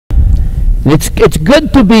It's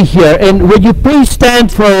good to be here. And would you please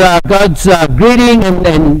stand for God's greeting,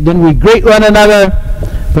 and then we greet one another.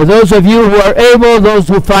 For those of you who are able, those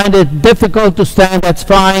who find it difficult to stand, that's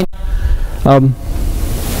fine.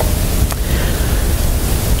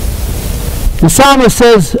 The psalmist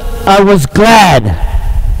says, I was glad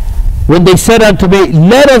when they said unto me,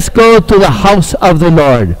 let us go to the house of the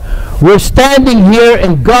Lord. We're standing here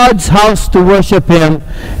in God's house to worship Him.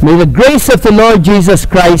 May the grace of the Lord Jesus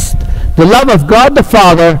Christ, the love of God the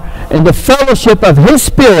Father, and the fellowship of His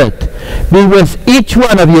Spirit be with each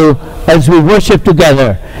one of you as we worship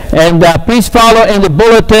together. And please follow in the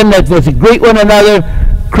bulletin that we greet one another.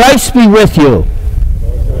 Christ be with you.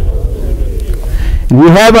 We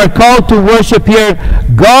have our call to worship here.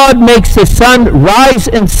 God makes the sun rise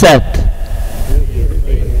and set.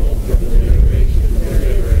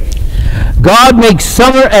 God makes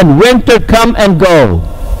summer and winter come and go.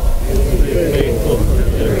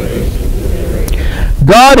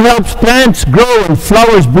 God helps plants grow and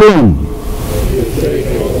flowers bloom.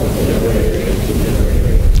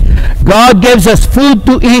 God gives us food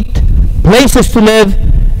to eat, places to live,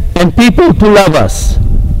 and people to love us.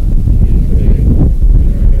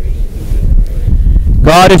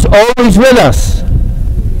 God is always with us.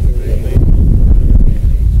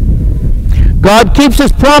 God keeps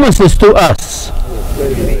His promises to us.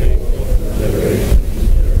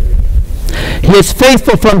 He is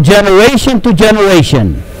faithful from generation to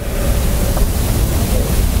generation.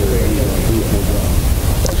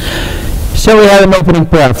 So we have an opening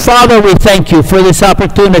prayer. Father, we thank you for this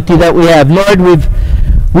opportunity that we have. Lord,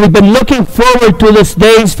 we've been looking forward to these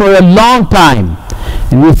days for a long time.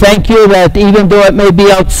 And we thank you that even though it may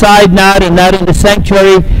be outside now and not in the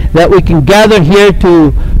sanctuary, that we can gather here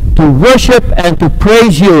to worship and to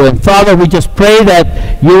praise you. And Father, we just pray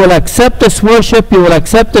that you will accept this worship, you will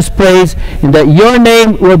accept this praise, and that your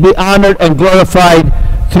name will be honored and glorified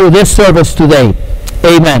through this service today.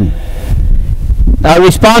 Amen. Our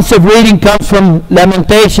responsive reading comes from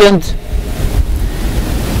Lamentations.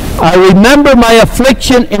 I remember my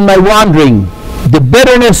affliction in my wandering, the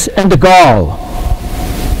bitterness and the gall.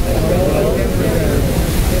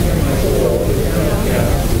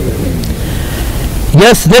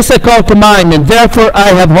 Yes, this I call to mind, and therefore I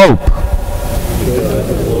have hope.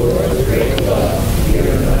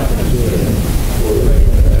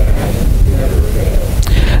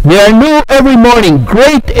 They are new every morning.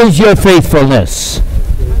 Great is your faithfulness.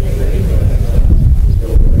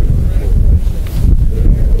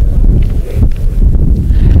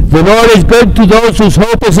 The Lord is good to those whose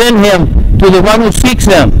hope is in Him, to the one who seeks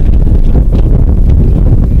Him.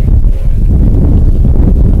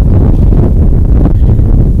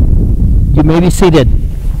 You may be seated.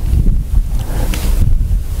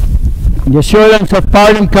 The assurance of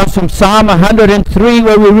pardon comes from Psalm 103,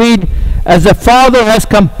 where we read, as the Father has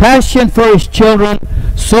compassion for His children,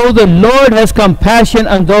 so the Lord has compassion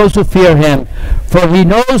on those who fear Him. For He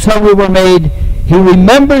knows how we were made. He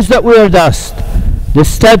remembers that we are dust. The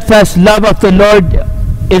steadfast love of the Lord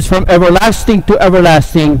is from everlasting to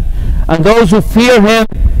everlasting, and those who fear Him,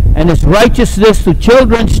 and His righteousness to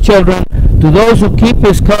children's children, to those who keep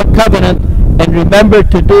His covenant and remember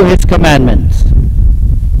to do His commandments.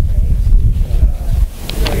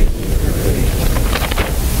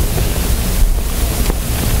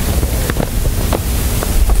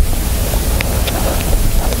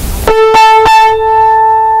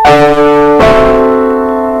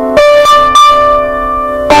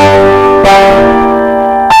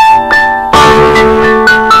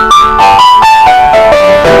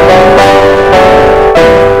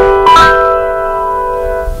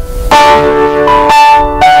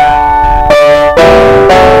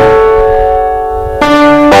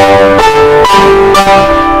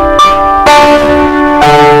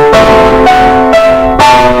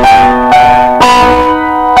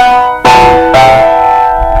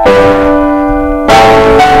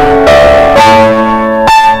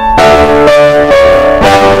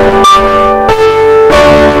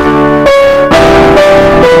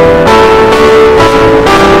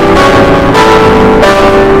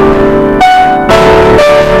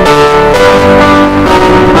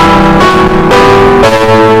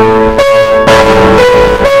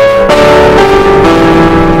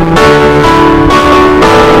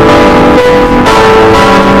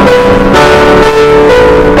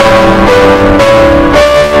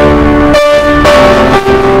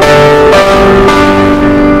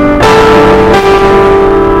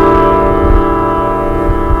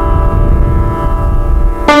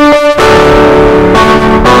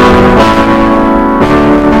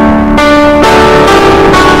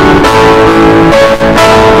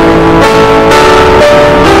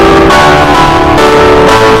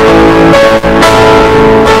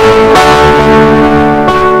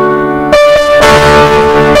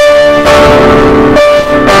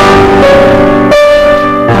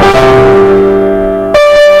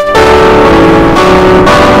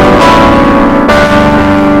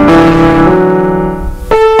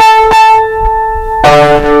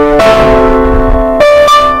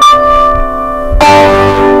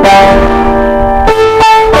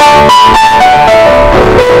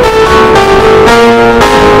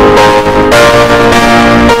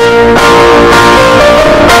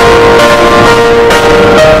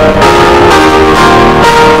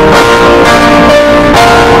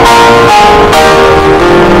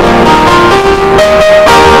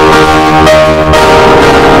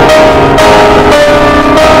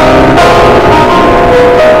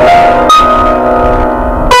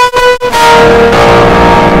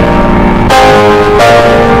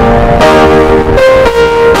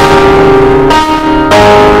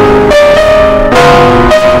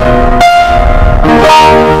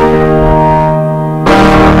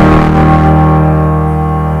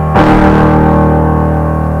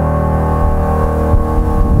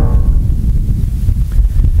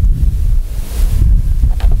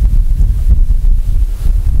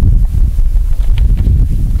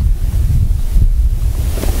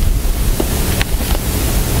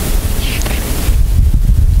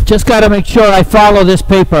 just got to make sure I follow this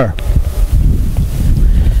paper.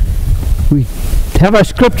 We have our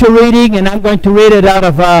scripture reading, and I'm going to read it out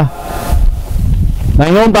of my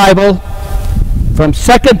own Bible from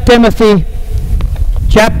 2 Timothy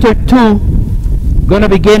chapter 2. Going to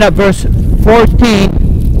begin at verse 14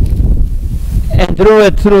 and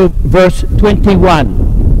through verse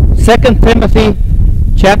 21. 2 Timothy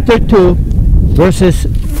chapter 2, verses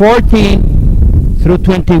 14 through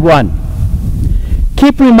 21.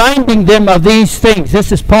 Keep reminding them of these things.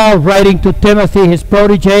 This is Paul writing to Timothy, his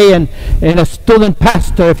protege and a student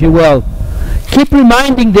pastor, if you will. Keep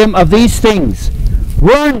reminding them of these things.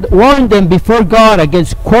 Warn them before God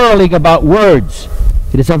against quarreling about words.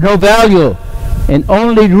 It is of no value and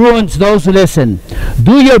only ruins those who listen.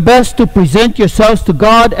 Do your best to present yourselves to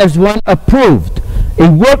God as one approved, a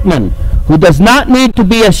workman who does not need to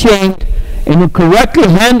be ashamed and who correctly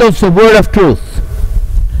handles the word of truth.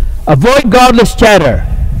 Avoid godless chatter,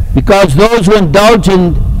 because those who indulge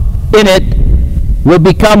in it will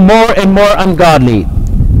become more and more ungodly.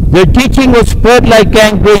 Their teaching will spread like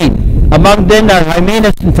gangrene. Among them are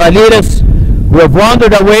Hymenaeus and Philetus, who have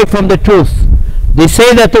wandered away from the truth. They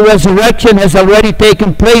say that the resurrection has already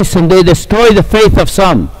taken place, and they destroy the faith of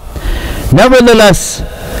some. Nevertheless,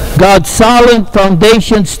 God's solid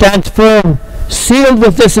foundation stands firm, sealed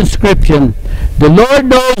with this inscription: the Lord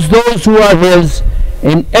knows those who are his,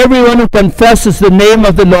 and everyone who confesses the name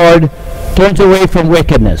of the Lord turns away from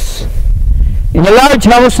wickedness. In a large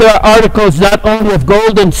house there are articles not only of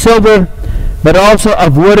gold and silver, but also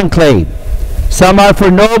of wood and clay. Some are for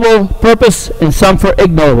noble purpose, and some for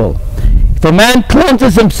ignoble. If a man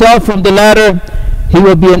cleanses himself from the latter, he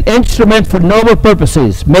will be an instrument for noble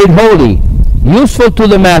purposes, made holy, useful to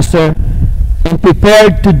the master, and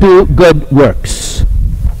prepared to do good works.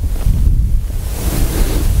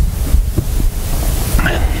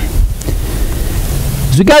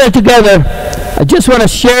 As we gather together, I just want to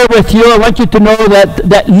share with you, I want you to know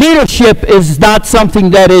that leadership is not something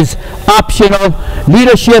that is optional.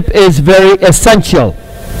 Leadership is very essential.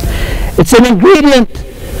 It's an ingredient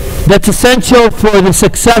that's essential for the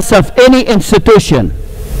success of any institution.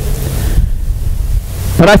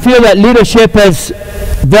 But I feel that leadership has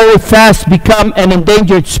very fast become an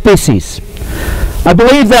endangered species. I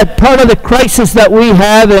believe that part of the crisis that we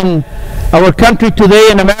have in our country today,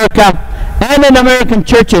 in America, and in American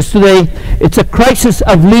churches today, it's a crisis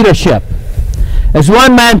of leadership. As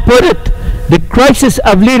one man put it, the crisis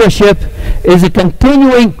of leadership is a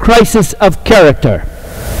continuing crisis of character.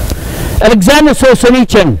 Alexander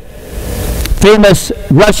Solzhenitsyn, famous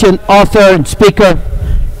Russian author and speaker,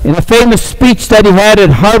 in a famous speech that he had at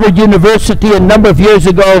Harvard University a number of years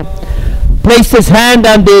ago, placed his hand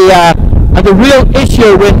on the real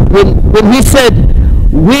issue when he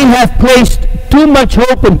said, "We have placed too much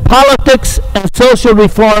hope in politics and social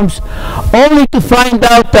reforms, only to find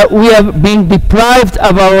out that we have been deprived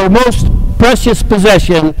of our most precious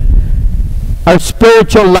possession, our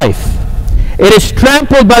spiritual life. It is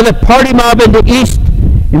trampled by the party mob in the East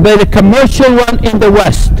and by the commercial one in the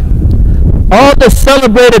West. All the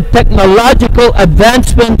celebrated technological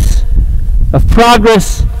advancements of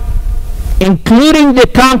progress, including the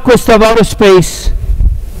conquest of outer space,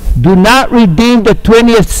 do not redeem the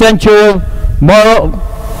 20th century moral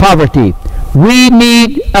poverty. We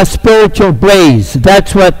need a spiritual blaze."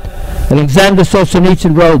 That's what Alexander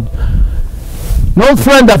Solzhenitsyn wrote. An old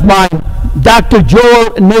friend of mine, Dr.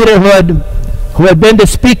 Joel Naderhood, who had been the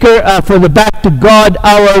speaker for the Back to God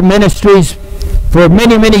Hour ministries for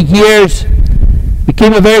many, many years,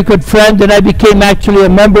 became a very good friend, and I became actually a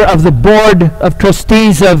member of the board of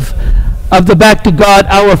trustees of the Back to God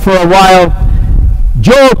Hour for a while.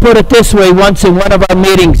 Joel put it this way once in one of our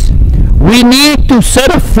meetings: we need to set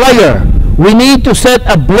a fire, we need to set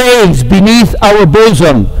a blaze beneath our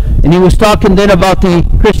bosom. And he was talking then about the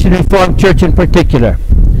Christian Reformed Church in particular.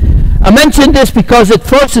 I mention this because it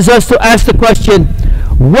forces us to ask the question,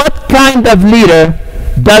 what kind of leader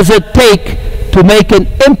does it take to make an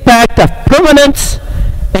impact of permanence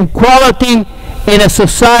and quality in a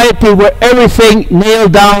society where everything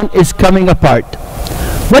nailed down is coming apart?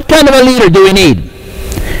 What kind of a leader do we need?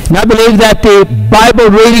 And I believe that the Bible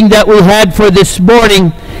reading that we had for this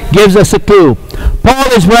morning gives us a clue.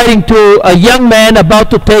 Paul is writing to a young man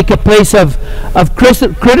about to take a place of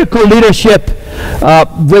critical leadership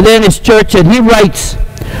within his church, and he writes,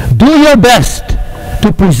 "Do your best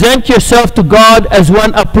to present yourself to God as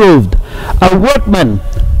one approved, a workman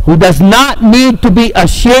who does not need to be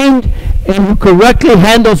ashamed and who correctly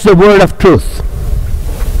handles the word of truth."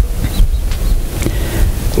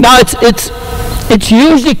 Now, it's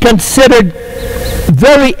usually considered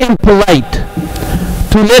very impolite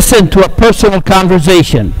to listen to a personal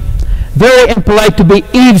conversation. very impolite to be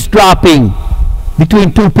eavesdropping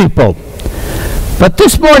between two people. But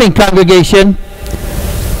this morning, congregation,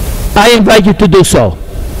 I invite you to do so.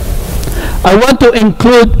 I want to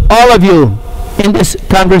include all of you in this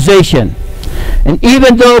conversation. And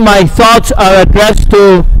even though my thoughts are addressed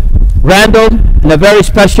to Randall in a very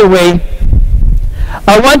special way,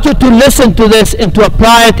 I want you to listen to this and to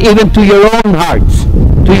apply it even to your own hearts,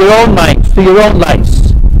 to your own minds, to your own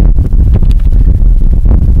lives.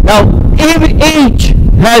 Now, each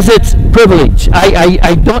has its privilege.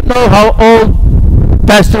 I don't know how old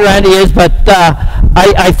Pastor Randy is, but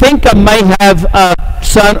I think I might have a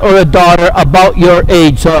son or a daughter about your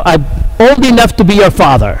age, so I'm old enough to be your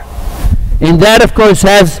father. And that, of course,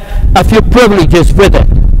 has a few privileges with it.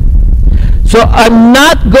 So I'm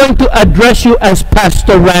not going to address you as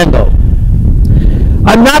Pastor Randall.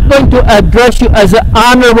 I'm not going to address you as an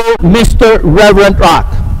Honorable Mr. Reverend Rock.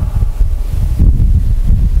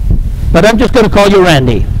 But I'm just going to call you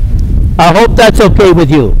Randy. I hope that's okay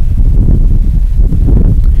with you.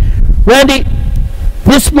 Randy,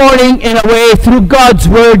 this morning, in a way, through God's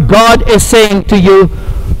Word, God is saying to you,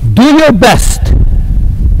 do your best.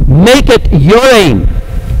 Make it your aim.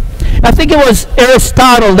 I think it was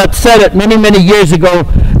Aristotle that said it many, many years ago.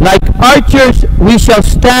 Like archers, we shall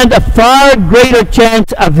stand a far greater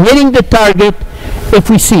chance of hitting the target if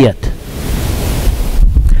we see it.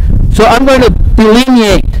 So I'm going to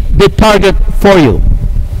delineate the target for you.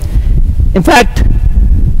 In fact,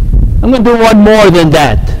 I'm going to do one more than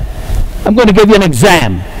that. I'm going to give you an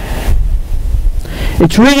exam.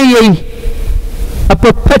 It's really a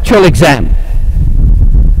perpetual exam.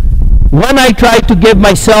 One I tried to give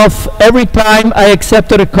myself every time I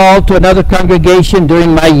accepted a call to another congregation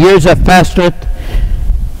during my years of pastorate.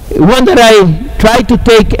 One that I tried to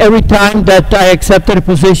take every time that I accepted a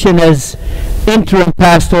position as interim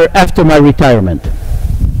pastor after my retirement.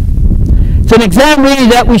 It's an exam really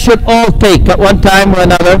that we should all take at one time or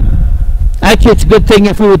another. Actually, it's a good thing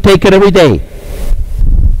if we would take it every day.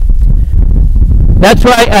 That's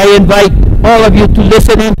why I invite all of you to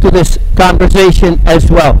listen in to this conversation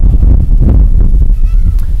as well.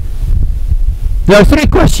 There are 3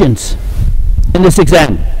 questions in this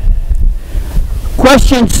exam.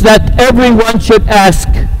 Questions that everyone should ask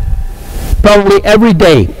probably every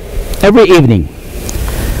day, every evening.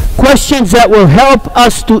 Questions that will help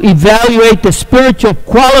us to evaluate the spiritual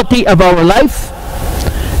quality of our life,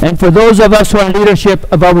 and for those of us who are in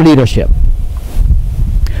leadership, of our leadership.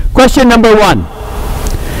 Question number 1.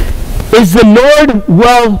 Is the Lord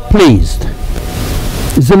well pleased?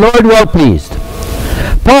 Is the Lord well pleased?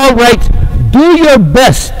 Paul writes, do your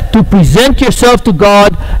best to present yourself to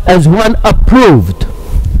God as one approved.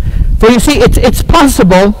 For you see, it's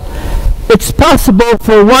possible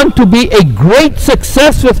for one to be a great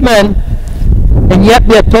success with men and yet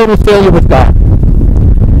be a total failure with God.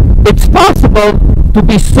 It's possible to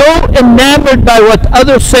be so enamored by what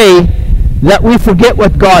others say that we forget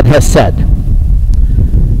what God has said.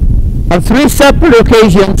 On 3 separate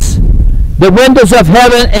occasions, the windows of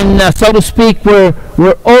heaven, and so to speak,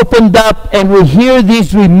 were opened up, and we hear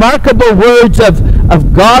these remarkable words of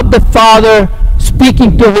God the Father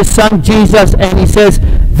speaking to his Son Jesus, and he says,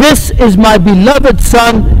 this is my beloved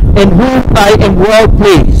Son in whom I am well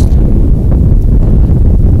pleased.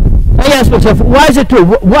 I ask myself, why is it true?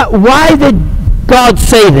 Why did God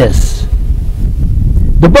say this?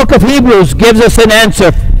 The book of Hebrews gives us an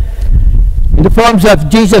answer in the forms of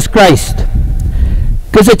Jesus Christ.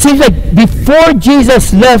 Because it seems like before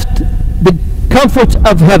Jesus left the comforts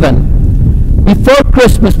of heaven, before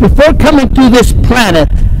Christmas, before coming to this planet,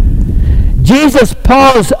 Jesus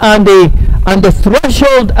paused on the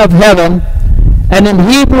threshold of heaven, and in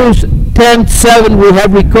Hebrews 10:7 we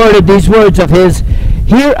have recorded these words of his,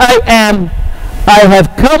 here I am, I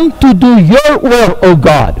have come to do your will, O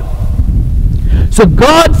God. So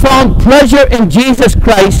God found pleasure in Jesus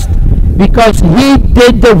Christ because he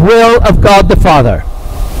did the will of God the Father.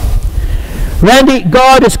 Randy,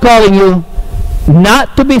 God is calling you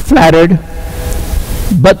not to be flattered,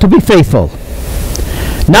 but to be faithful.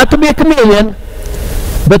 Not to be a chameleon,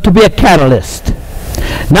 but to be a catalyst.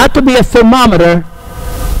 Not to be a thermometer,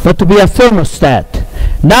 but to be a thermostat.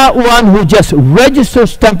 Not one who just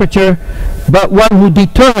registers temperature, but one who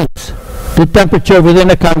determines the temperature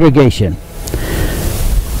within a congregation.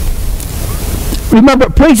 Remember,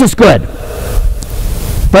 praise is good,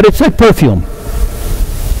 but it's like perfume.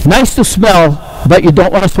 Nice to smell, but you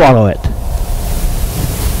don't want to swallow it.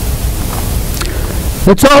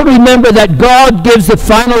 Let's all remember that God gives the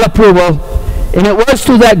final approval, and it was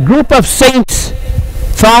to that group of saints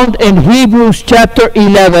found in Hebrews chapter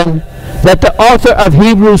 11 that the author of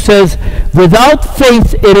Hebrews says, without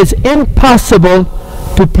faith it is impossible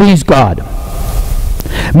to please God.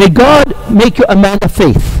 May God make you a man of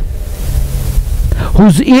faith,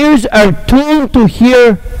 whose ears are tuned to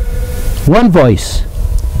hear one voice,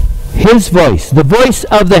 His voice, the voice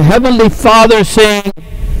of the Heavenly Father saying,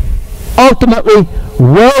 ultimately,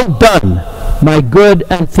 well done, my good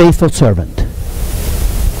and faithful servant.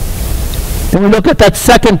 Then we look at that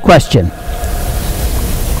second question.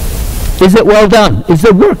 Is it well done? Is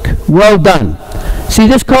the work well done? See,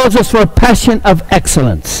 this calls us for a passion of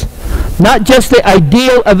excellence. Not just the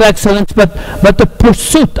ideal of excellence, but the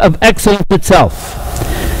pursuit of excellence itself.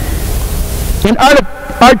 In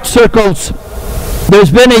art circles,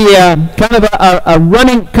 there's been a kind of a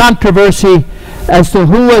running controversy as to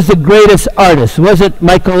who was the greatest artist. Was it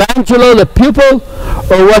Michelangelo, the pupil,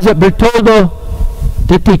 or was it Bertoldo,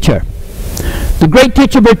 the teacher? The great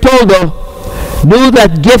teacher Bertoldo knew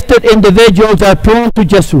that gifted individuals are prone to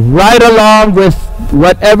just ride along with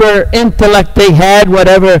whatever intellect they had,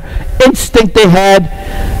 whatever instinct they had.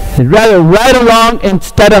 They'd rather ride along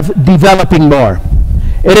instead of developing more.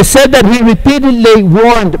 It is said that he repeatedly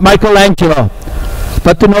warned Michelangelo,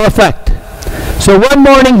 but to no effect. So one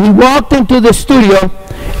morning he walked into the studio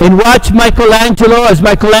and watched Michelangelo as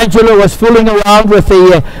Michelangelo was fooling around with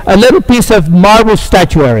a little piece of marble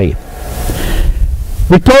statuary.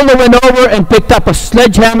 Bertoldo went over and picked up a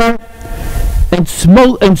sledgehammer and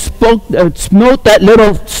smote that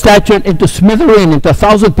little statue into smithereens, into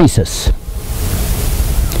 1,000 pieces.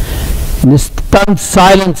 In this stunned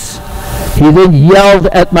silence, he then yelled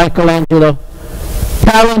at Michelangelo,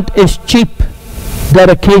 "Talent is cheap,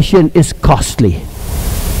 dedication is costly."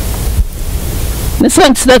 In a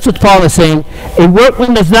sense, that's what Paul is saying. A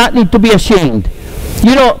workman does not need to be ashamed.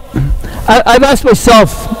 You know, I've asked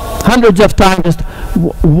myself hundreds of times,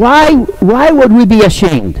 why would we be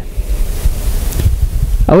ashamed?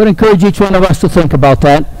 I would encourage each one of us to think about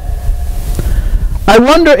that. I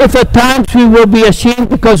wonder if at times we will be ashamed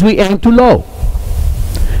because we aim too low.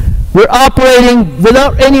 We're operating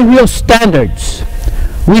without any real standards.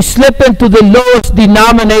 We slip into the lowest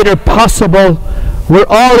denominator possible where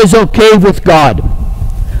all is okay with God.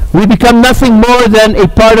 We become nothing more than a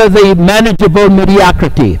part of the manageable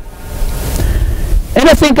mediocrity. And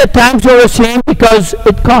I think at times we're ashamed because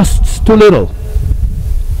it costs too little.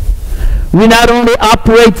 We not only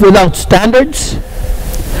operate without standards,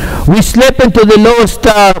 we slip into the lowest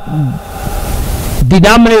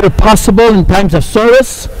denominator possible in times of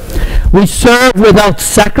service. We serve without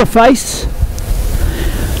sacrifice.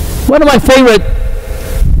 One of my favorite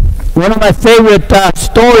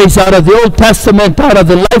stories out of the Old Testament, out of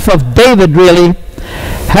the life of David really,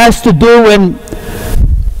 has to do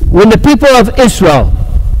when the people of Israel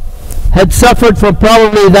had suffered from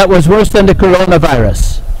probably that was worse than the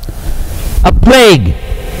coronavirus. A plague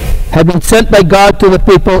had been sent by God to the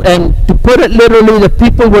people, and to put it literally, the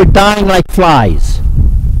people were dying like flies.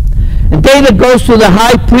 And David goes to the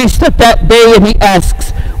high priest at that day and he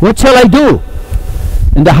asks, "What shall I do?"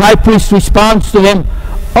 And the high priest responds to him,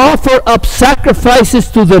 "Offer up sacrifices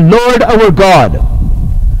to the Lord our God."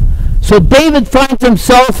 So David finds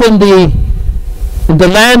himself in the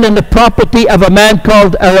land and the property of a man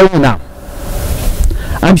called Araunah.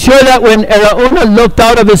 I'm sure that when Araunah looked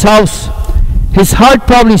out of his house, his heart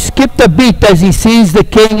probably skipped a beat as he sees the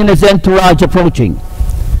king and his entourage approaching.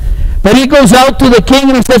 But he goes out to the king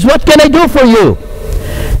and he says, "What can I do for you?"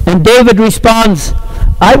 And David responds,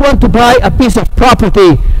 "I want to buy a piece of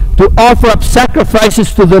property to offer up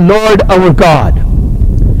sacrifices to the Lord our God."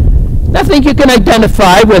 I think you can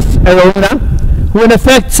identify with Araunah, who in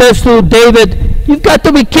effect says to David, "You've got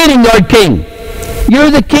to be kidding, Lord King. You're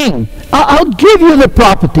the king. I'll give you the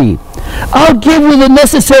property. I'll give you the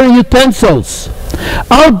necessary utensils.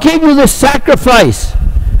 I'll give you the sacrifice.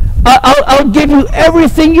 I'll give you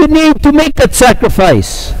everything you need to make that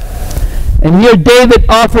sacrifice." And here David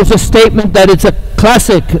offers a statement that is a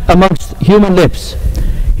classic amongst human lips.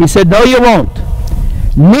 He said, "No, you won't.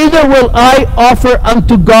 Neither will I offer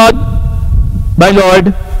unto God, my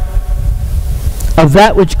Lord, of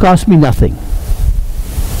that which costs me nothing."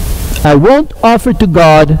 I won't offer to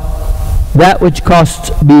God that which costs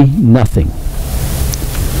me nothing.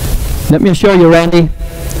 Let me assure you, Randy,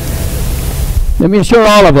 let me assure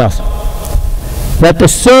all of us that the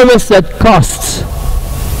service that costs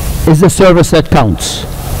is the service that counts.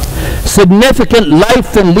 Significant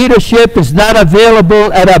life and leadership is not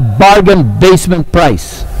available at a bargain basement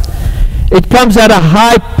price. It comes at a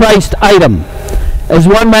high-priced item. As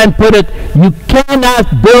one man put it, you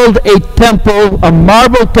cannot build a temple, a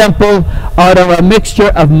marble temple, out of a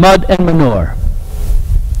mixture of mud and manure.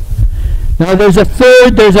 Now there's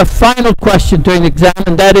a final question to examine,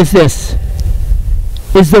 and that is this.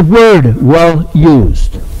 Is the word well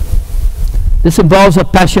used? This involves a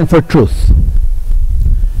passion for truth.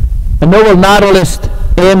 A noble novelist,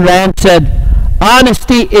 Ayn Rand, said,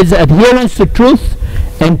 "Honesty is adherence to truth,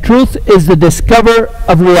 and truth is the discoverer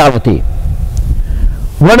of reality."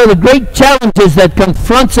 One of the great challenges that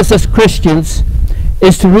confronts us as Christians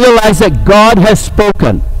is to realize that God has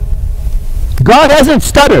spoken. God hasn't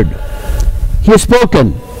stuttered. He has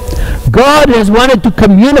spoken. God has wanted to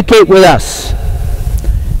communicate with us.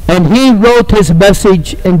 And He wrote His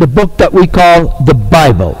message in the book that we call the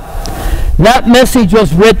Bible. That message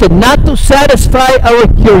was written not to satisfy our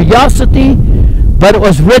curiosity, but it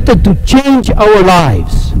was written to change our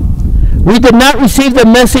lives. We did not receive the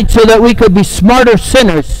message so that we could be smarter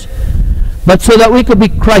sinners, but so that we could be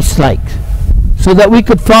Christ-like, so that we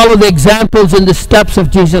could follow the examples and the steps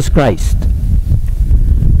of Jesus Christ.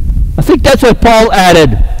 I think that's what Paul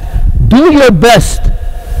added. Do your best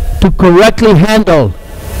to correctly handle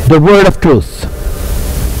the word of truth.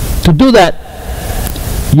 To do that,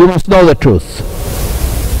 you must know the truth.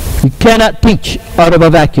 You cannot teach out of a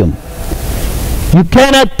vacuum. You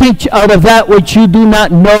cannot teach out of that which you do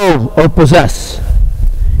not know or possess.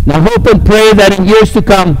 And I hope and pray that in years to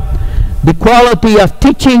come, the quality of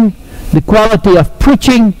teaching, the quality of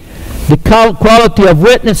preaching, the quality of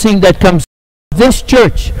witnessing that comes from this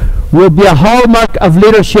church will be a hallmark of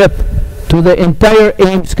leadership to the entire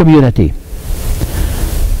Ames community.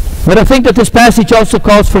 But I think that this passage also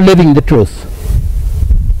calls for living the truth.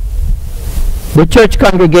 The church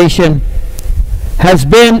congregation has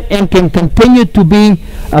been and can continue to be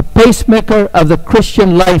a pacemaker of the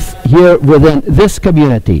Christian life here within this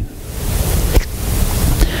community.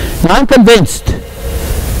 Now, I'm convinced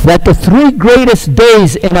that the three greatest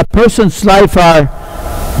days in a person's life are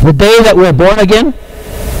the day that we're born again,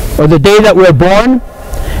 or the day that we're born,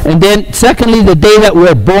 and then secondly, the day that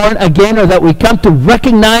we're born again, or that we come to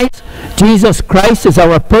recognize Jesus Christ as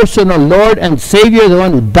our personal Lord and Savior, the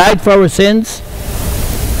one who died for our sins.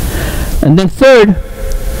 And then third,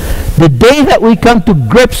 the day that we come to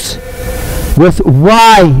grips with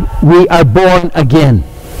why we are born again,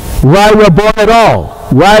 why we're born at all,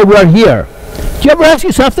 why we're here. Do you ever ask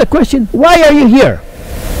yourself that question? Why are you here?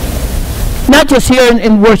 Not just here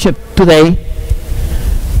in worship today,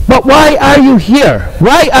 but why are you here?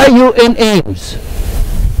 Why are you in Ames?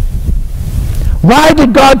 Why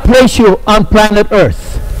did God place you on planet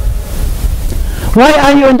Earth? Why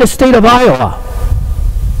are you in the state of Iowa?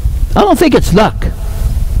 I don't think it's luck.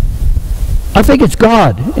 I think it's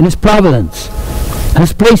God in His providence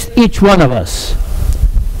has placed each one of us.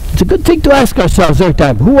 It's a good thing to ask ourselves every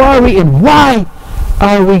time, who are we and why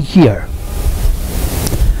are we here?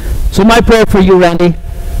 So my prayer for you, Randy,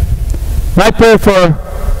 my prayer for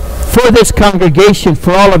this congregation,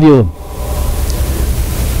 for all of you,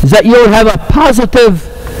 is that you'll have a positive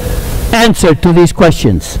answer to these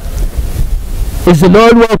questions. Is the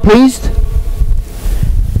Lord well pleased?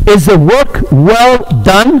 Is the work well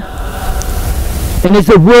done? And is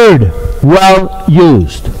the word well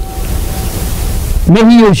used? May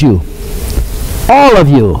He use you, all of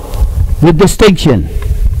you, with distinction,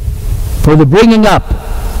 for the bringing up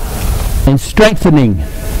and strengthening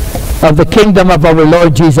of the kingdom of our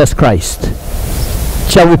Lord Jesus Christ.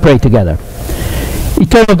 Shall we pray together?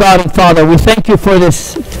 Eternal God and Father, we thank You for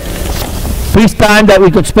this brief time that we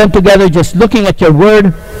could spend together just looking at Your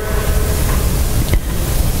word,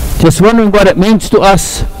 just wondering what it means to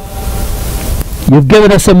us. You've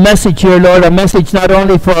given us a message here, Lord, a message not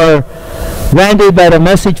only for Randy, but a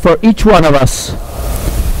message for each one of us.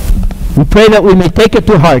 We pray that we may take it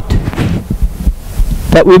to heart,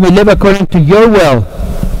 that we may live according to Your will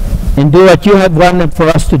and do what You have wanted for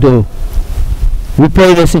us to do. We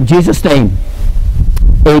pray this in Jesus' name.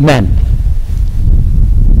 Amen.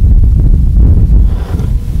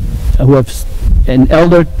 Who have an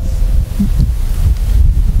elder?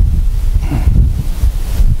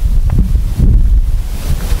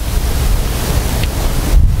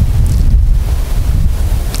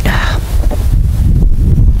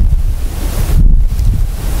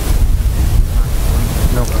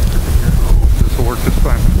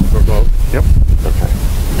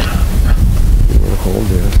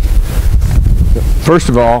 First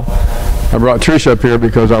of all, I brought Trish up here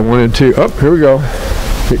because I wanted to, here we go,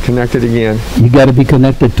 get connected again. You got to be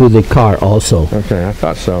connected to the car also. Okay, I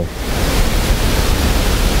thought so.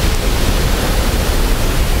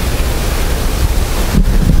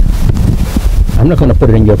 I'm not going to put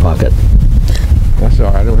it in your pocket. That's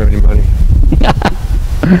all right, I don't have any money.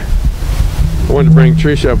 I wanted to bring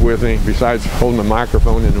Trish up with me, besides holding the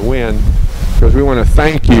microphone in the wind. because we want to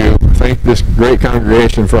thank this great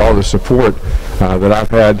congregation for all the support that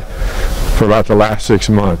I've had for about the last 6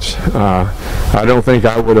 months. I don't think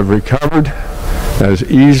I would have recovered as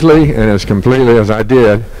easily and as completely as I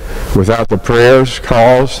did without the prayers,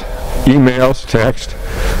 calls, emails, text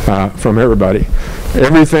from everybody.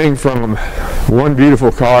 Everything from one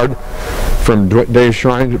beautiful card from Dave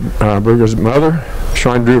Schreindruber's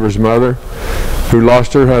mother, who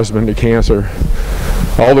lost her husband to cancer,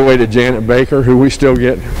 all the way to Janet Baker, who we still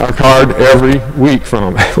get a card every week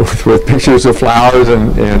from, with pictures of flowers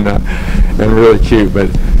and really cute. But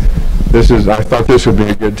I thought this would be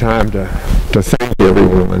a good time to thank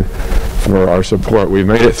everyone for our support. We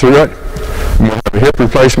made it through it. I'm going to have a hip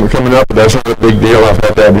replacement coming up, but that's not a big deal. I've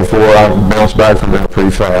had that before. I bounced back from that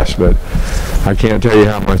pretty fast, but I can't tell you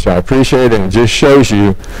how much I appreciate it, and it just shows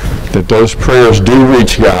you that those prayers do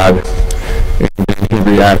reach God, and He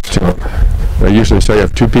reacts to them. I usually say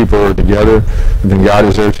if two people are together, then God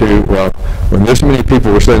is there too. Well, when this many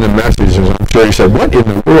people were sending messages, I'm sure He said, what in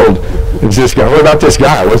the world is this guy? What about this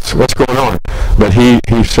guy? What's going on? But he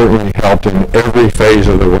certainly helped in every phase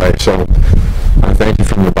of the way. So I thank you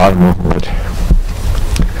from the bottom of my heart.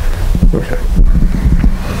 Okay.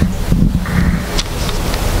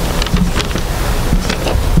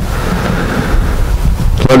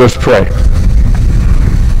 Let us pray.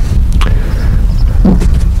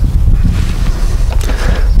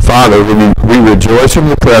 Father, we rejoice in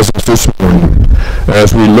your presence this morning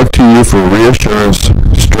as we look to you for reassurance,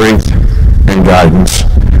 strength, and guidance.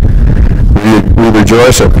 We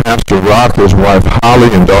rejoice that Pastor Rock, his wife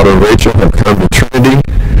Holly, and daughter Rachel have come to Trinity,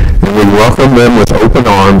 and we welcome them with open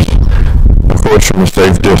arms, of course from a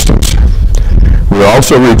safe distance. We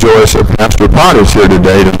also rejoice that Pastor Pott is here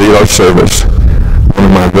today to lead our service, one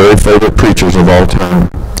of my very favorite preachers of all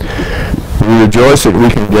time. We rejoice that we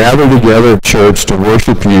can gather together at church to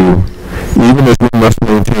worship you, even as we must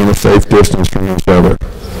maintain a safe distance from each other.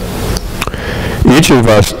 Each of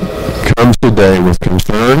us comes today with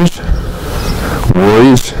concerns,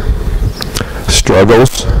 worries,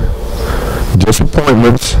 struggles,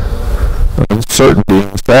 disappointments, uncertainty,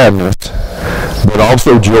 and sadness, but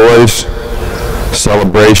also joys,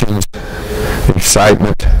 celebrations,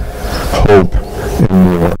 excitement, hope, and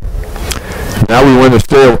more. Now we want to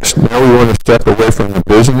step away from the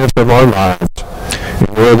busyness of our lives in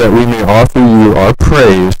order that we may offer you our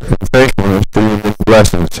praise and thankfulness for your many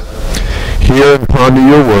blessings. Hear and ponder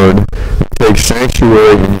your word and take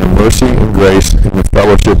sanctuary in your mercy and grace in the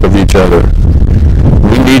fellowship of each other.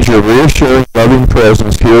 We need your reassuring, loving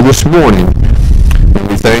presence here this morning, and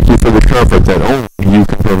we thank you for the comfort that only you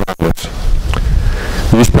can provide us.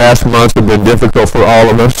 These past months have been difficult for all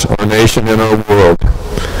of us, our nation, and our world.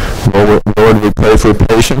 Lord, we pray for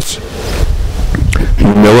patience,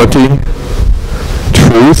 humility,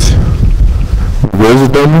 truth,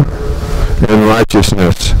 wisdom, and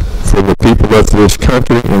righteousness for the people of this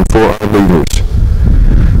country and for our leaders.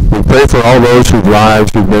 We pray for all those whose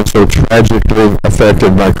lives have been so tragically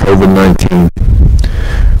affected by COVID-19.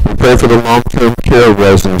 We pray for the long-term care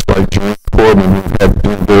residents like Jane Corbin who have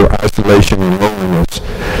been through isolation and loneliness,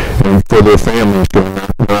 and for their families who are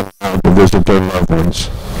not allowed to visit their loved ones.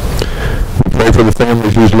 We pray for the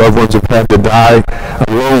families whose loved ones have had to die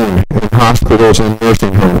alone in hospitals and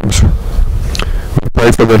nursing homes. We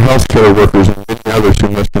pray for the healthcare workers and many others who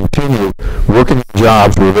must continue working in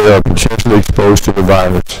jobs where they are potentially exposed to the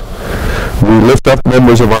virus. We lift up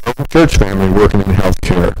members of our own church family working in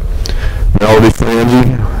healthcare. Melody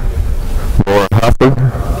Frangie, Laura Hufford,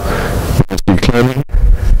 Nancy Clemmy,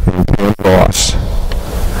 and Pam Ross.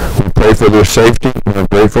 We pray for their safety and are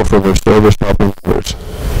grateful for their service helping others.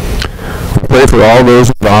 We pray for all those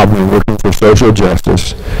involved in working for social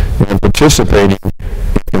justice and participating in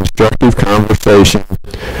constructive conversation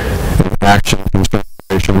and action concerning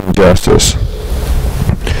racial injustice.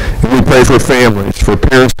 And we pray for families, for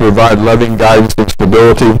parents to provide loving guidance and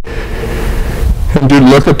stability, and to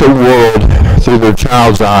look at the world through their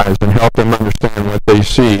child's eyes and help them understand what they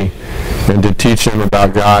see, and to teach them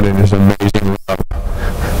about God and His amazing love.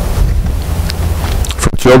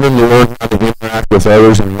 For children to learn how to interact with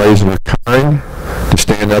others in ways that are kind, to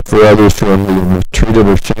stand up for others who are mistreated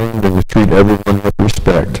or shamed, and to treat everyone with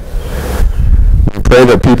respect. We pray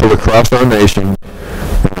that people across our nation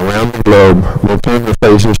and around the globe will turn their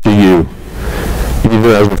faces to you,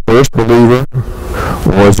 either as a first believer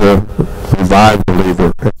or as a revived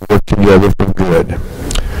believer, and work together for good.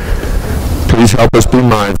 Please help us be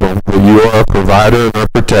mindful that you are our provider and our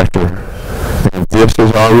protector, and this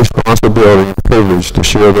is our responsibility and privilege to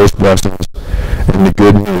share those blessings and the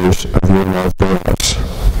good news of your love for us.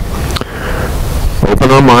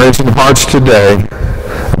 Open our minds and hearts today,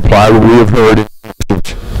 apply what we have heard in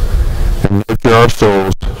message, and nurture our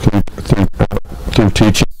souls through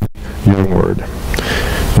teaching your word.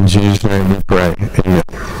 In Jesus' name we pray. Amen.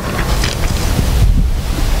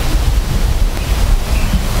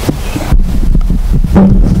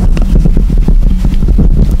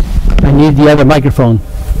 I need the other microphone.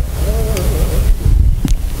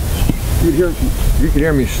 You could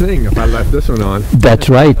hear me sing if I left this one on. That's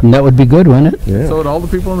right, and that would be good, wouldn't it? Yeah. So would all the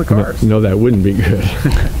people in the cars. No, that wouldn't be good.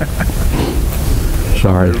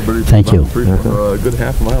 Sorry. Thank you. A good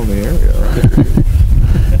half mile in the area.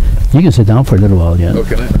 You can sit down for a little while, yeah. Oh,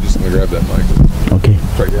 can I? I'm just going to grab that mic. Okay.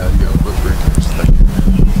 Sorry, yeah, you go. Thank you.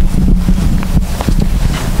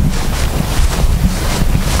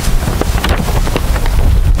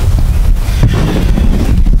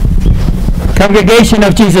 Congregation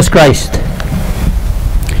of Jesus Christ.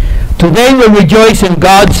 Today we rejoice in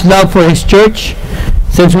God's love for His church,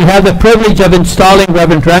 since we have the privilege of installing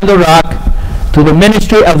Reverend Randall Rock to the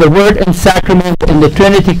ministry of the Word and Sacrament in the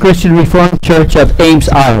Trinity Christian Reformed Church of Ames,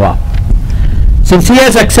 Iowa. Since he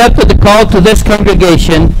has accepted the call to this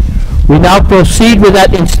congregation, we now proceed with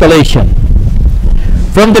that installation.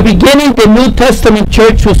 From the beginning, the New Testament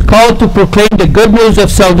church was called to proclaim the good news of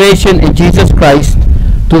salvation in Jesus Christ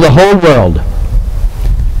to the whole world.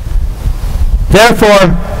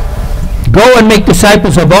 Therefore, go and make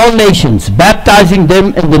disciples of all nations, baptizing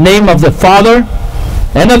them in the name of the Father,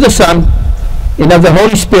 and of the Son, and of the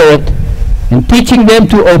Holy Spirit, and teaching them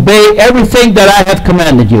to obey everything that I have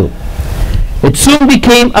commanded you. It soon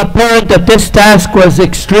became apparent that this task was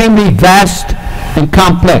extremely vast and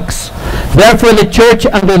complex. Therefore, the church,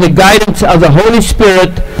 under the guidance of the Holy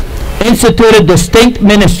Spirit, instituted distinct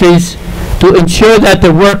ministries to ensure that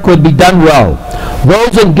the work would be done well.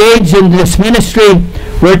 Those engaged in this ministry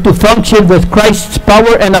were to function with Christ's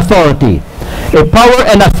power and authority, a power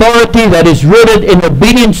and authority that is rooted in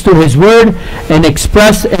obedience to His word and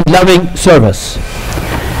expressed in loving service.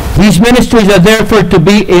 These ministries are therefore to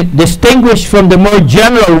be distinguished from the more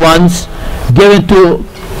general ones given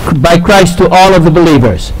by Christ to all of the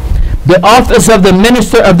believers. The office of the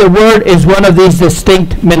minister of the word is one of these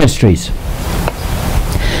distinct ministries.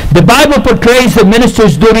 The Bible portrays the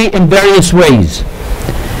minister's duty in various ways.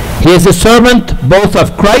 He is a servant both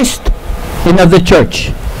of Christ and of the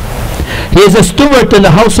church. He is a steward in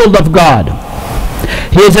the household of God.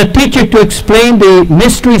 He is a teacher to explain the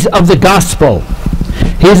mysteries of the gospel.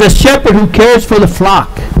 He is a shepherd who cares for the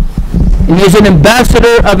flock. And he is an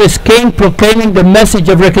ambassador of his king, proclaiming the message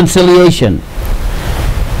of reconciliation.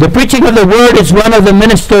 The preaching of the word is one of the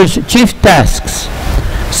minister's chief tasks.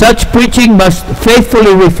 Such preaching must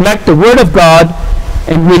faithfully reflect the word of God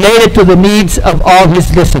and relate it to the needs of all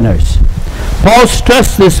his listeners. Paul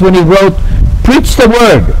stressed this when he wrote, "Preach the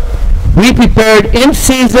word. Be prepared in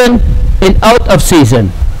season and out of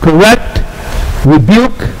season. Correct,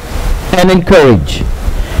 rebuke, and encourage."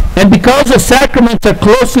 And because the sacraments are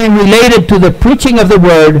closely related to the preaching of the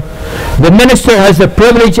word, the minister has the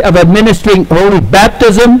privilege of administering holy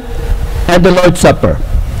baptism and the Lord's Supper.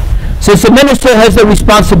 Since the minister has the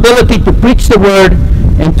responsibility to preach the word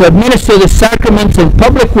and to administer the sacraments in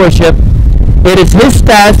public worship, it is his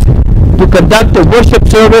task to conduct the worship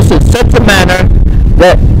service in such a manner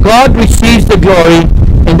that God receives the glory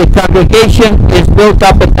and the congregation is built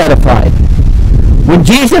up and edified. When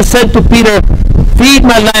Jesus said to Peter, "Feed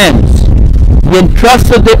my lambs," he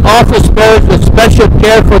entrusted the office bearers with special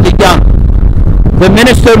care for the young. The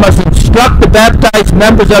minister must instruct the baptized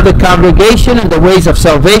members of the congregation in the ways of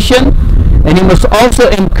salvation, and he must also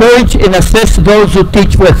encourage and assist those who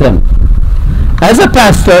teach with him. As a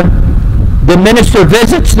pastor, the minister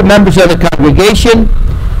visits the members of the congregation.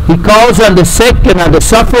 He calls on the sick and on the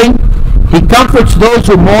suffering. He comforts those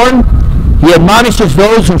who mourn. He admonishes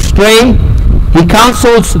those who stray. He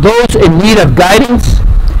counsels those in need of guidance.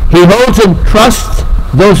 He holds in trust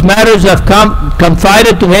those matters have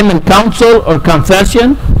confided to him in counsel or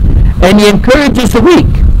confession, and he encourages the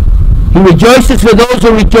weak. He rejoices with those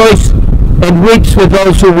who rejoice and weeps with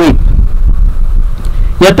those who weep.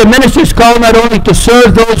 Yet the minister is called not only to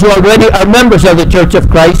serve those who already are members of the Church of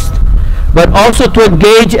Christ, but also to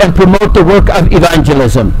engage and promote the work of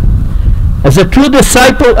evangelism. As a true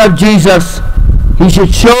disciple of Jesus, he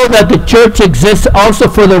should show that the church exists also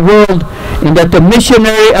for the world, and that the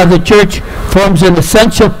missionary of the church forms an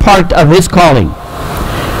essential part of his calling.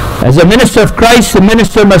 As a minister of Christ, the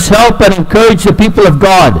minister must help and encourage the people of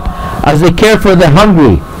God as they care for the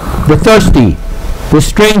hungry, the thirsty, the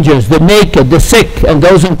strangers, the naked, the sick, and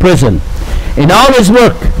those in prison. In all his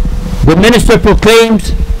work, the minister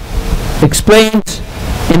proclaims, explains,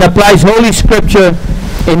 and applies Holy Scripture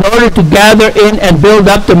in order to gather in and build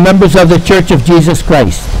up the members of the Church of Jesus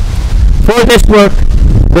Christ. For this work,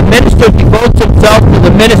 the minister devotes himself to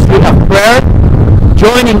the ministry of prayer,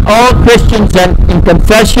 joining all Christians in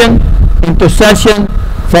confession, intercession,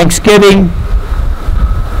 thanksgiving,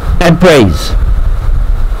 and praise.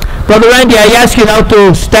 Brother Randy, I ask you now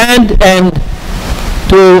to stand and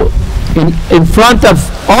in front of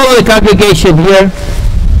all of the congregation here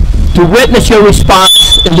to witness your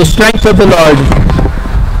response in the strength of the Lord,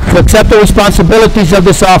 to accept the responsibilities of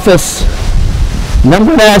this office. And I'm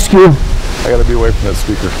going to ask you, I got to be away from that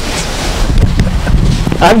speaker.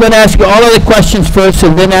 I'm going to ask you all of the questions first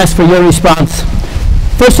and then ask for your response.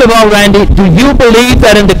 First of all, Randy, do you believe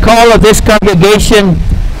that in the call of this congregation,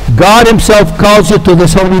 God himself calls you to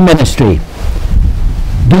this holy ministry?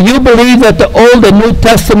 Do you believe that the Old and New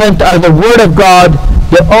Testament are the Word of God,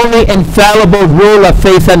 the only infallible rule of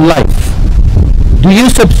faith and life? Do you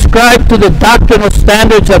subscribe to the doctrinal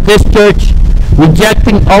standards of this church,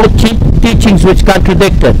 rejecting all teachings which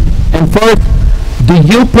contradict it? And fourth, do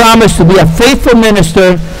you promise to be a faithful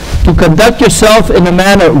minister, to conduct yourself in a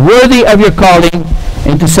manner worthy of your calling,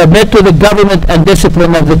 and to submit to the government and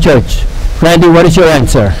discipline of the church? Randy, what is your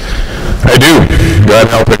answer? I do. God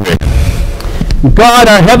helping me. God,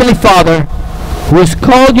 our Heavenly Father, who has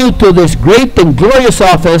called you to this great and glorious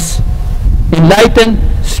office, enlighten,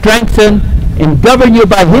 strengthen, and govern you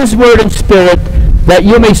by his word and spirit, that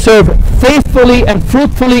you may serve faithfully and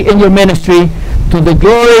fruitfully in your ministry to the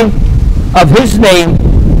glory of his name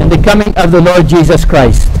and the coming of the Lord Jesus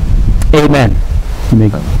Christ. Amen. I'm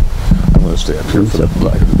going to stay up here for the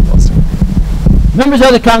flag. Members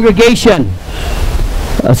of the congregation,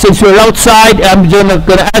 since we're outside, I'm going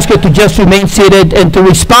to ask you to just remain seated and to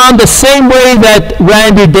respond the same way that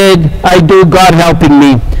Randy did. I do, God helping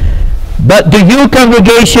me. But do you,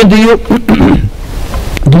 congregation, do you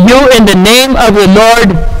in the name of the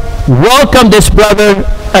Lord welcome this brother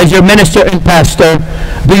as your minister and pastor?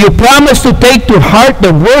 Do you promise to take to heart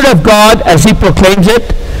the word of God as he proclaims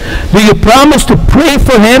it? Do you promise to pray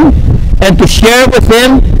for him and to share with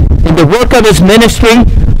him in the work of his ministry,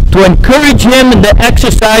 to encourage him in the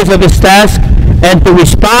exercise of his task, and to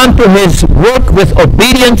respond to his work with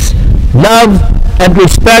obedience, love, and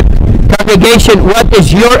respect? Congregation, what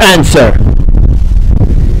is your answer?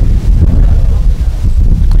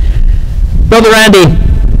 Brother Randy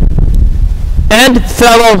and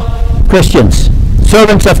fellow Christians,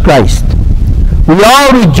 servants of Christ, we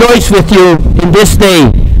all rejoice with you in this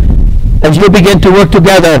day as you begin to work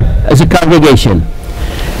together as a congregation.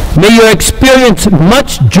 May you experience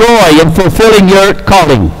much joy in fulfilling your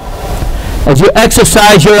calling. As you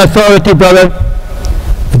exercise your authority, brother,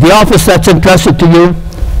 for the office that's entrusted to you,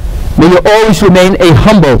 may you always remain a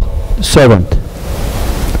humble servant.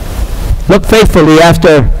 Look faithfully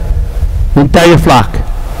after the entire flock,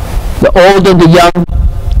 the old and the young,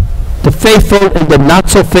 the faithful and the not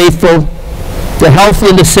so faithful, the healthy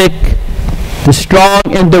and the sick, the strong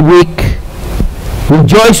and the weak.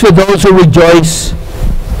 Rejoice with those who rejoice.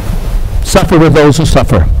 Suffer with those who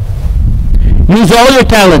suffer. Use all your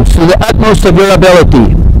talents to the utmost of your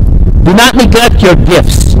ability. Do not neglect your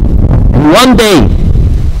gifts. And one day,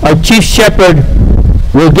 our chief shepherd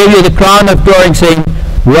will give you the crown of glory, saying,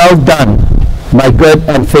 "Well done, my good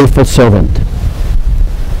and faithful servant."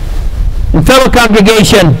 And fellow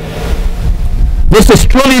congregation, this is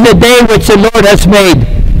truly the day which the Lord has made.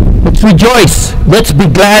 Let's rejoice. Let's be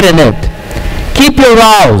glad in it. Keep your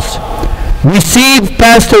vows. Receive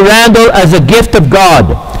Pastor Randall as a gift of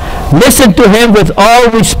God. Listen to him with all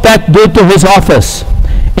respect due to his office.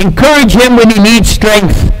 Encourage him when he needs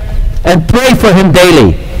strength, and pray for him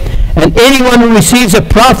daily. And anyone who receives a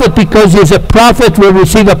prophet because he is a prophet will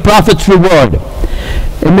receive a prophet's reward.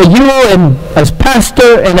 And may you, as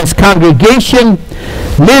pastor and as congregation,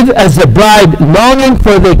 live as the bride, longing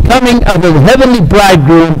for the coming of the heavenly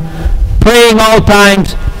bridegroom, praying all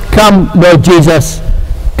times, "Come, Lord Jesus,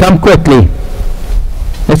 come quickly."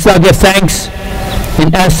 Let's now give thanks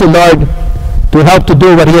and ask the Lord to help to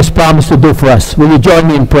do what he has promised to do for us. Will you join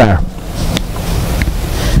me in prayer?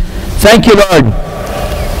 Thank you, Lord,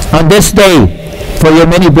 on this day for your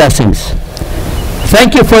many blessings.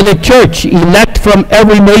 Thank you for the church, elect from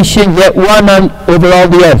every nation, yet one over all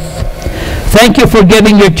the earth. Thank you for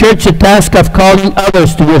giving your church the task of calling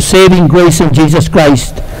others to your saving grace in Jesus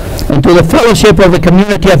Christ and to the fellowship of the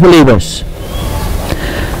community of believers.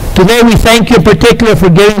 Today we thank you in particular for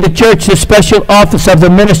giving the church the special office of the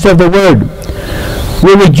minister of the word.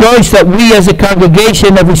 We rejoice that we as a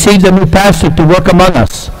congregation have received a new pastor to work among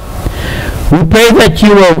us. We pray that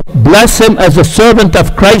you will bless him as a servant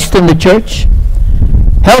of Christ in the church.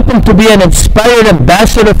 Help him to be an inspired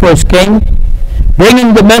ambassador for his King,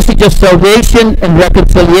 bringing the message of salvation and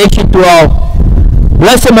reconciliation to all.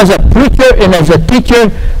 Bless him as a preacher and as a teacher,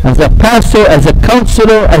 as a pastor, as a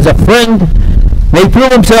counselor, as a friend. May he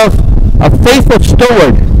prove himself a faithful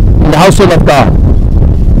steward in the household of God.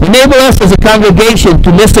 Enable us as a congregation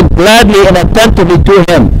to listen gladly and attentively to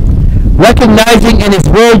him, recognizing in his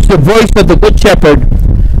words the voice of the Good Shepherd.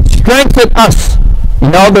 Strengthen us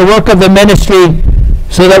in all the work of the ministry,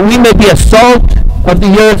 so that we may be a salt of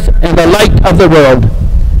the earth and the light of the world.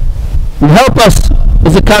 And help us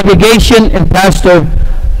as a congregation and pastor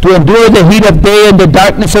to endure the heat of day and the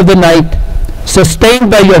darkness of the night, sustained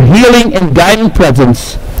by your healing and guiding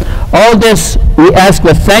presence. All this we ask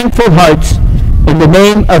with thankful hearts in the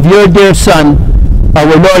name of your dear Son,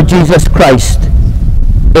 our Lord Jesus Christ.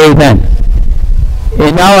 Amen.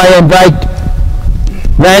 And now I invite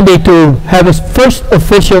Randy to have his first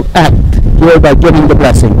official act here by giving the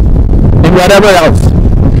blessing. And whatever else.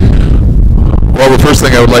 Well, the first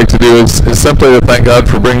thing I would like to do is simply to thank God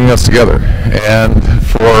for bringing us together and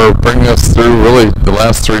for bringing us through really the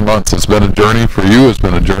last 3 months. It's been a journey for you. It's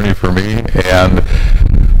been a journey for me. And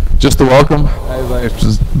just to welcome, as I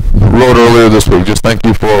just wrote earlier this week, just thank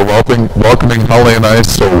you for welcoming Holly and I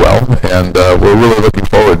so well. And we're really looking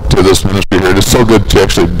forward to this ministry here. It is so good to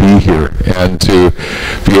actually be here and to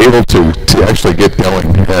be able to actually get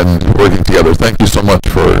going and working together. Thank you so much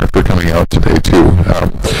for coming out today, too.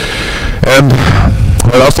 And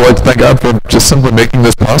I'd also like to thank God for just simply making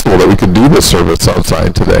this possible, that we could do this service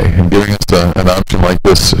outside today and giving us an option like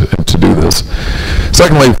this to do this.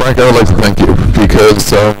 Secondly, Frank, I would like to thank you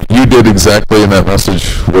because you did exactly in that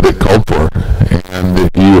message what it called for, and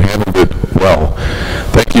you handled it well.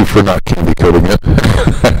 Thank you for not candy coating it,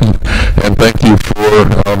 and thank you for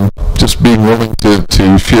just being willing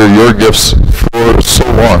to share your gifts for so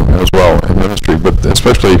long as well in ministry, but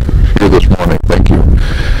especially here this morning. Thank you.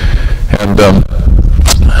 And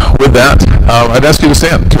with that, I'd ask you to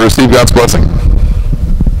stand to receive God's blessing.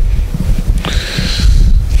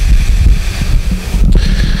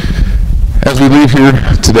 As we leave here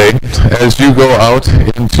today, as you go out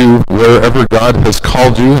into wherever God has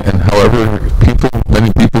called you and however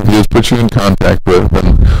many people He has put you in contact with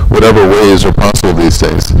in whatever ways are possible these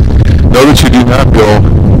days, know that you do not go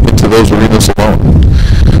into those arenas alone,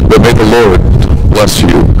 but may the Lord bless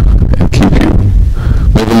you and keep you.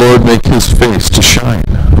 May the Lord make His face to shine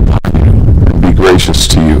upon you and be gracious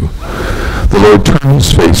to you. The Lord turn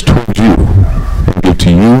His face toward you and give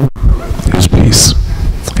to you His peace.